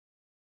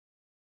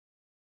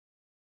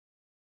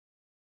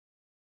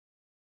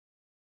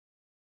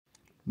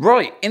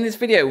Right, in this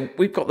video,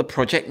 we've got the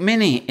Project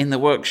Mini in the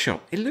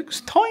workshop. It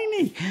looks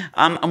tiny.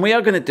 And we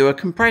are going to do a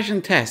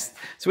compression test.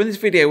 So in this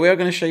video, we are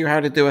going to show you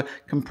how to do a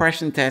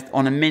compression test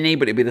on a Mini,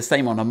 but it'll be the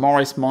same on a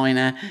Morris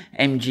Minor,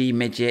 MG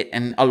Midget,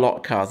 and a lot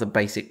of cars are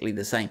basically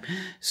the same.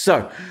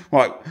 So,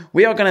 right,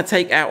 we are going to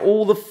take out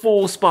all the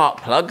 4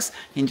 spark plugs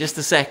in just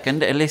a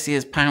second.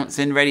 Alicia's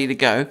pouncing, ready to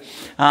go.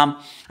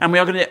 And we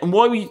are going to, and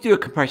why would you do a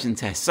compression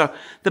test? So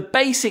the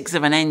basics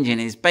of an engine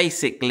is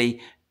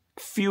basically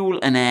fuel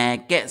and air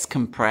gets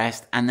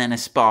compressed and then a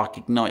spark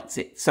ignites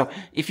it. So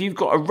if you've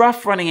got a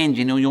rough running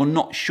engine or you're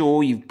not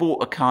sure, you've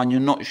bought a car and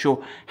you're not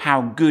sure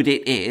how good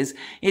it is,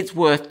 it's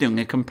worth doing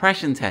a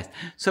compression test.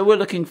 So we're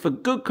looking for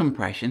good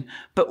compression,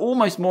 but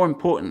almost more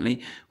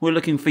importantly, we're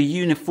looking for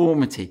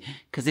uniformity,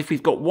 because if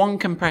we've got one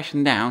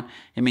compression down,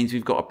 it means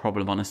we've got a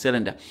problem on a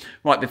cylinder.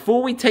 Right,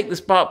 before we take the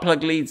spark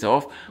plug leads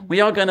off,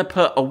 we are going to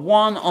put a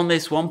 1 on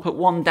this one, put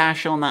 1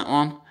 dash on that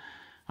one,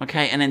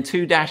 okay, and then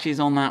 2 dashes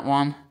on that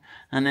one,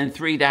 and then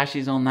 3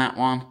 dashes on that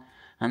one,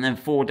 and then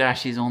 4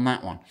 dashes on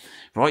that one.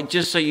 Right,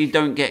 just so you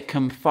don't get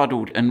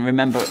confuddled and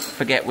remember,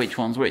 forget which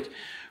one's which.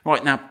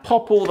 Right, now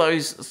pop all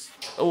those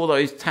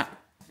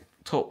tap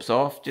tops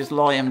off, just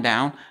lie them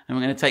down, and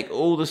we're going to take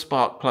all the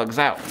spark plugs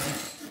out.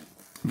 Have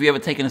you ever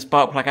taken a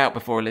spark plug out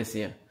before,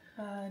 Alicia?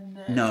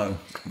 No. No.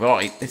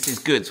 Right, this is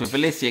good. So if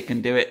Alicia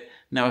can do it,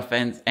 no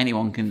offence,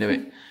 anyone can do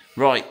it.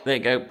 Right, there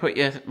you go. Put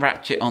your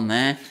ratchet on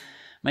there.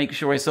 Make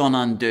sure it's on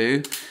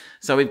undo.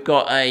 So we've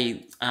got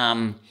a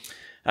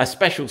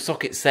special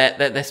socket set.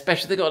 They're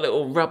special. They've got a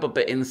little rubber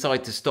bit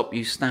inside to stop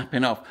you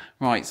snapping off.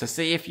 Right, so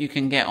see if you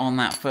can get on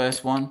that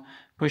first one.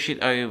 Push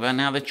it over.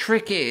 Now the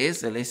trick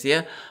is,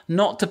 Alicia,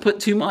 not to put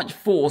too much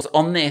force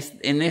on this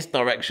in this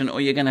direction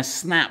or you're going to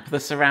snap the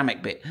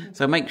ceramic bit.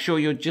 So make sure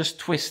you're just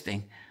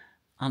twisting.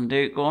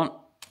 Undo, go on.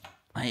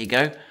 There you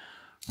go.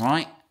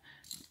 Right,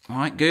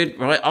 good.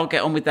 Right, I'll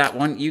get on with that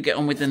one. You get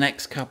on with the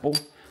next couple.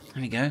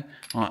 There we go.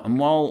 Right, and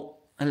while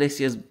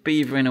Alicia's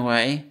beavering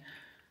away,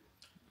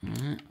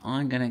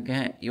 I'm going to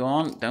get you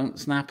on. Don't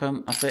snap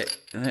them. That's it.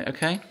 Is it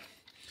okay?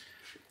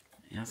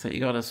 That's it.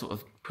 You got to sort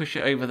of push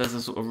it over. There's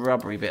a sort of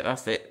rubbery bit.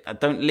 That's it.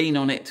 Don't lean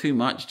on it too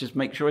much. Just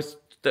make sure it's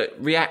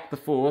react the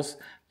force.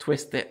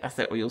 Twist it. That's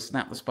it. Or you'll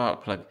snap the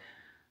spark plug.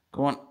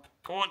 Go on.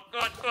 Go on. Go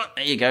on. Go on.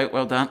 There you go.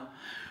 Well done.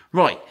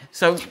 Right.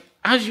 So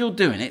as you're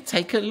doing it,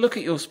 take a look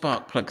at your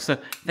spark plugs. So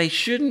they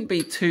shouldn't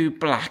be too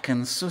black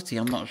and sooty.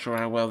 I'm not sure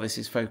how well this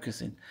is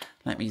focusing.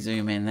 Let me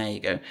zoom in. There you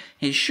go.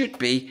 It should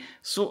be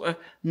sort of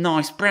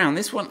nice brown.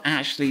 This one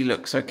actually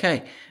looks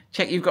okay.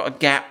 Check you've got a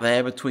gap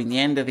there between the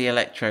end of the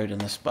electrode and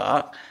the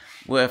spark.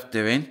 Worth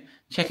doing.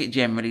 Check it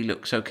generally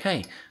looks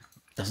okay.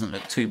 Doesn't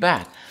look too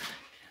bad.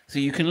 So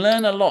you can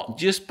learn a lot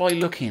just by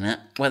looking at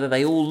whether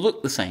they all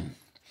look the same.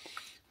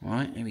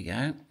 Right, here we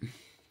go.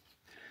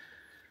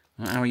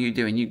 How are you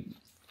doing?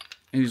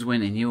 Who's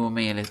winning, you or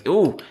me, Alicia?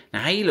 Oh,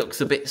 now he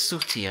looks a bit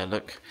sootier,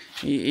 look.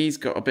 He's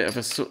got a bit of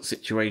a soot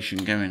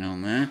situation going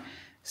on there.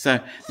 So,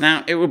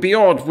 now, it would be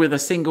odd with a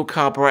single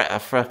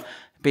carburettor it'd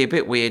be a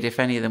bit weird if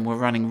any of them were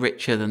running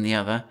richer than the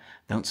other.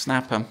 Don't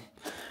snap them.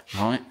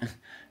 Right,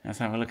 let's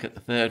have a look at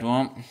the third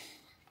one.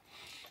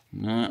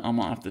 No, I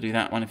might have to do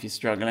that one if you're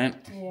struggling.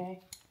 Yeah.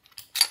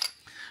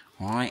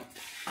 Right,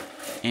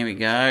 here we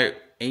go.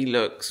 He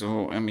looks,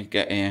 oh, let me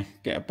get here,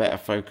 get a better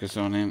focus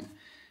on him.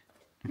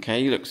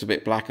 Okay, he looks a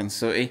bit black and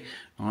sooty.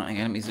 All right,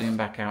 again, let me zoom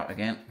back out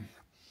again.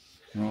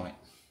 Right.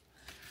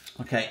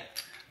 Okay.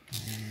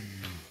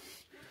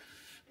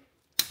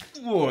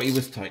 Oh, he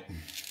was tight.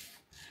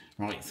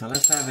 Right, so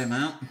let's have him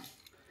out.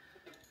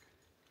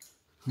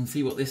 And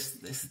see what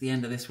this is the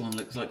end of this one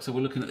looks like. So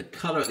we're looking at the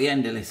colour at the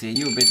end, Alicia.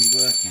 You were busy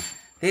working.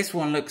 This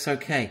one looks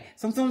okay.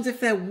 Sometimes if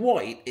they're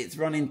white, it's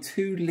running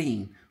too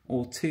lean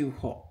or too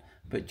hot.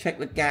 But check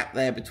the gap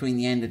there between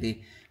the end of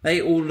the... They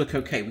all look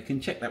okay. We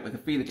can check that with a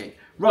feeler gauge.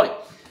 Right,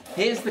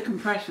 here's the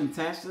compression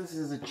test. This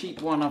is a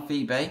cheap one off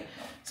eBay.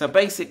 So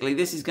basically,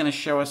 this is going to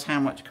show us how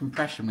much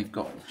compression we've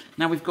got.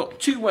 Now, we've got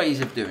 2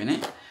 ways of doing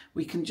it.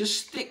 We can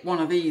just stick one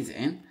of these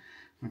in.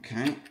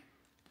 Okay.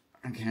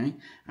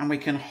 And we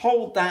can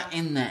hold that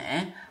in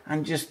there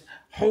and just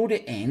hold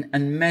it in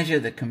and measure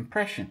the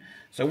compression.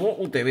 So what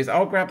we'll do is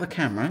I'll grab the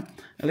camera.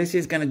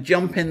 Alicia's going to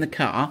jump in the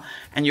car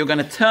and you're going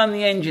to turn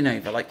the engine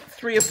over like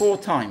 3 or 4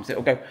 times.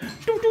 It'll go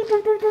doo, doo,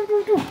 doo, doo, doo,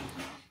 doo, doo.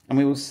 And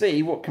we will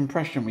see what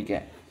compression we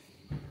get.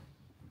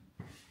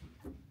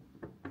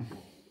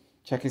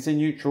 Check it's in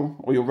neutral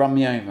or you'll run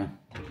me over.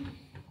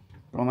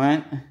 Go on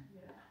then.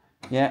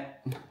 Yeah.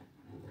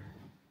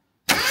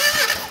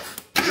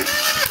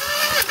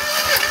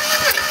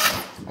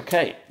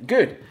 Okay,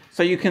 good.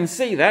 So you can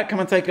see that. Come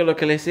and take a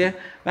look, Alicia.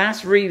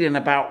 That's reading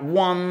about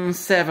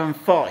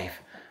 175.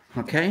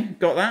 Okay,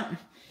 got that?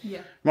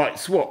 Yeah. Right,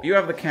 swap. You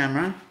have the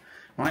camera.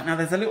 Right, now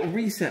there's a little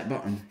reset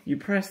button. You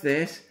press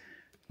this,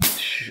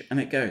 and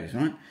it goes,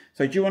 right?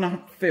 So do you want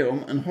to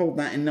film and hold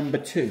that in number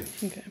 2?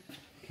 Okay.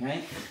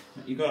 Okay.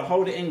 You've got to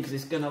hold it in because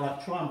it's going to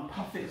like try and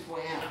puff its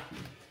way out.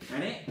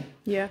 Ready?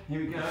 Yeah. Here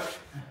we go.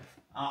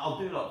 I'll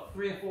do like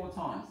 3 or 4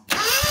 times.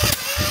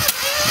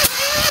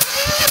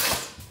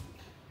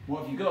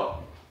 What have you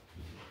got?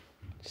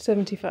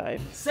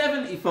 75.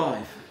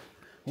 75.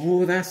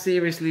 Oh, that's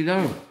seriously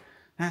low.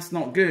 That's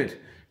not good.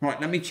 Right,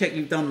 let me check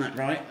you've done that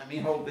right. Let me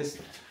hold this.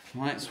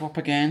 Right, swap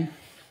again.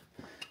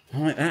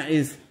 Right, that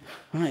is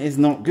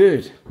not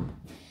good.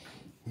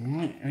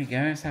 Right, here we go.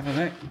 Let's have a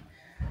look.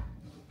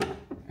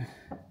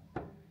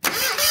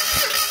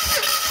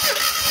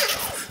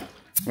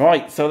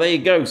 Right, so there you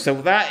go.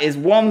 So that is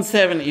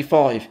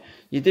 175.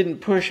 You didn't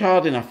push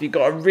hard enough. You've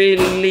got to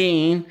really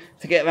lean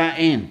to get that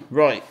in.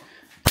 Right,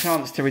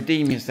 chance to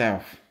redeem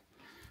yourself.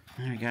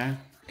 There we go.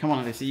 Come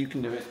on, Alicia, you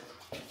can do it.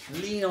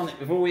 Lean on it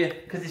before you,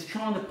 because it's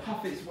trying to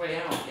puff its way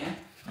out, yeah?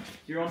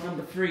 You're on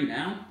number 3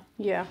 now.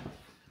 Yeah.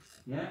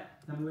 Yeah,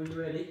 and when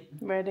you're ready.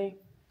 Ready.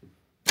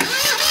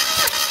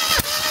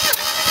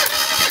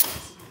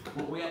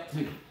 What are we up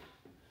to?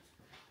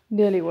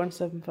 Nearly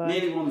 175.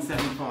 Nearly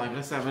 175.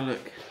 Let's have a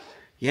look.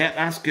 Yeah,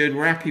 that's good.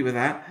 We're happy with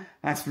that.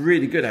 That's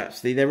really good,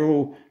 actually. They're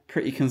all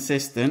pretty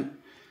consistent.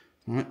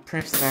 Right,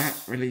 press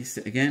that. Release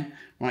it again.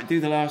 Right, do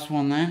the last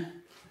one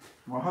then.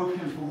 We're hoping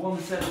for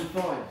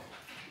 175.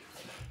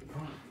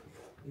 Right,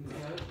 here we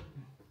go.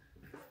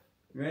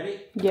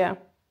 Ready? Yeah.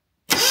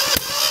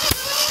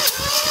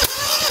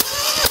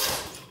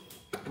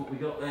 What we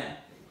got there?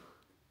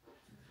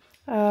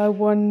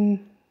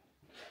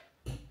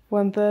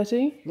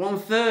 130.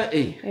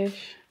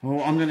 130-ish.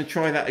 Well, I'm going to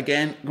try that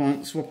again. Go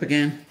on, swap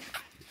again.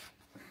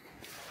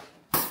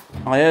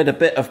 I heard a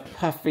bit of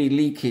puffy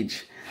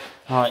leakage.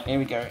 All right, here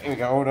we go. Here we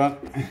go. Hold on.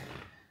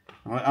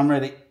 All right, I'm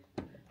ready.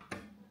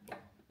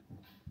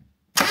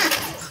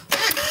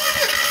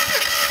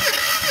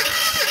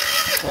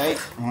 Okay,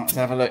 right, let's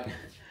have a look.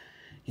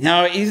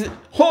 Now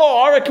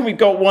I reckon we've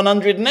got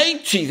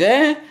 180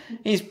 there.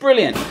 He's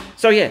brilliant.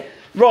 So yeah,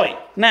 right,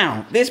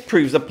 now this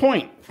proves a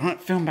point. Right,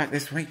 film back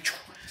this way.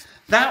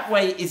 That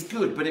way is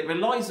good, but it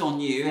relies on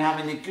you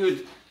having a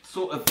good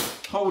sort of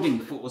holding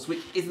force,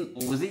 which isn't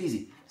always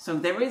easy. So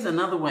there is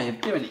another way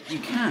of doing it. You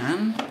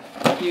can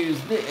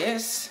use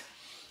this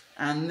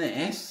and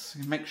this.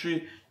 Make sure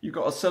you've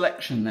got a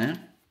selection there.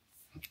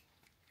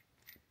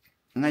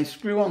 And they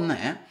screw on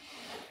there.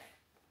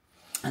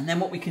 And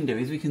then what we can do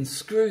is we can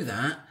screw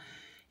that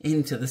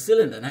into the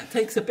cylinder. Now it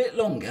takes a bit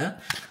longer,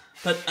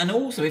 and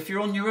also if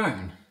you're on your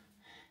own,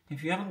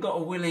 if you haven't got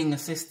a willing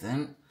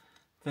assistant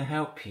to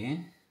help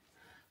you,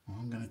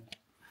 well,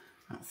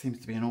 that seems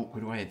to be an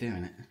awkward way of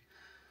doing it.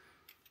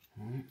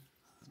 Right,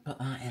 put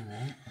that in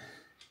there.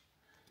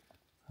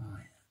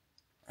 Right,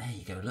 there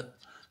you go, look,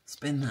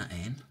 spin that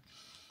in.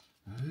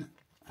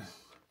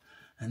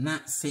 And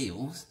that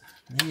seals,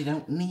 and then you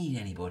don't need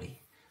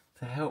anybody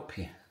to help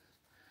you.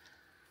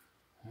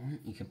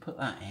 You can put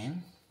that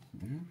in,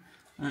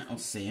 that'll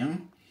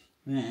seal.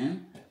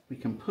 Then we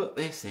can put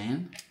this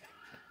in.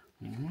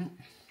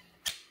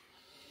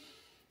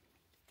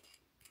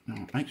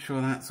 Make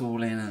sure that's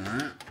all in and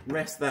that.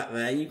 Rest that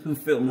there. You can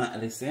film that,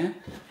 Alicia.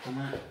 And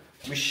that,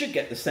 we should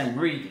get the same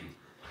reading,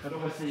 but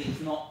obviously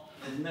it's not.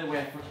 There's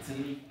nowhere for it to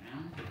leak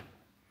now.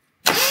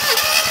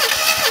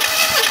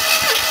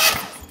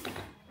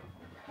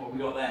 What have we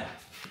got there?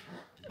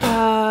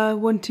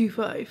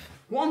 125.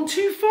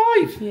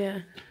 125.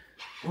 Yeah.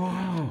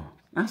 Whoa,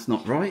 that's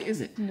not right, is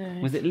it?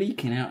 No. Was it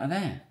leaking out of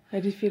there?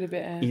 I did feel a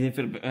bit air. You did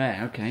feel a bit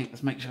there. Okay,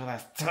 let's make sure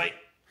that's tight.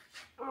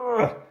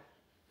 Ugh.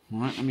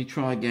 Right, let me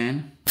try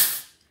again.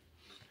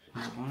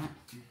 Like that.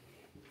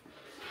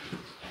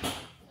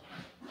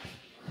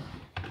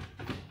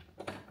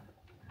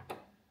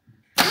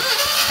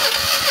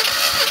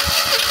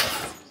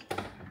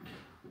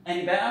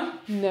 Any better?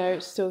 No,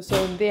 it's still the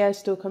same. The air's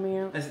still coming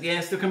out. The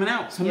air's still coming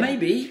out, so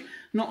maybe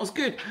not as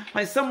good.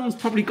 Like someone's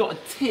probably got a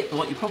tip,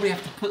 like you probably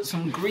have to put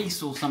some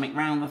grease or something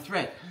around the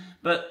thread.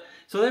 But,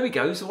 so there we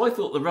go. So I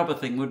thought the rubber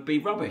thing would be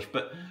rubbish,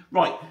 but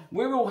right,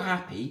 we're all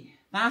happy.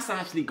 That's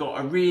actually got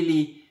a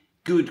really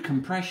good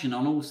compression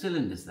on all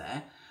cylinders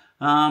there.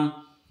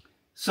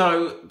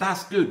 So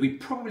that's good. We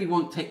probably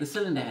won't take the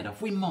cylinder head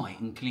off. We might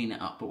and clean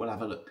it up, but we'll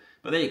have a look.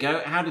 But there you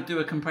go, how to do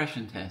a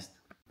compression test.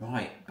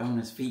 Right,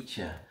 bonus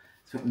feature.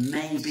 So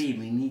maybe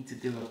we need to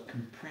do a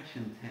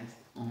compression test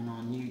on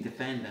our new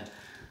Defender.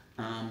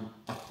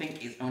 I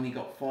think it's only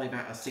got 5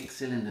 out of 6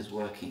 cylinders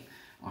working.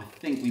 I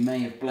think we may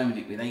have blown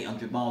it with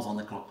 800 miles on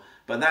the clock,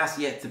 but that's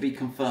yet to be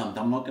confirmed.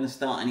 I'm not going to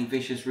start any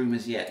vicious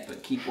rumours yet,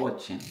 but keep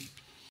watching.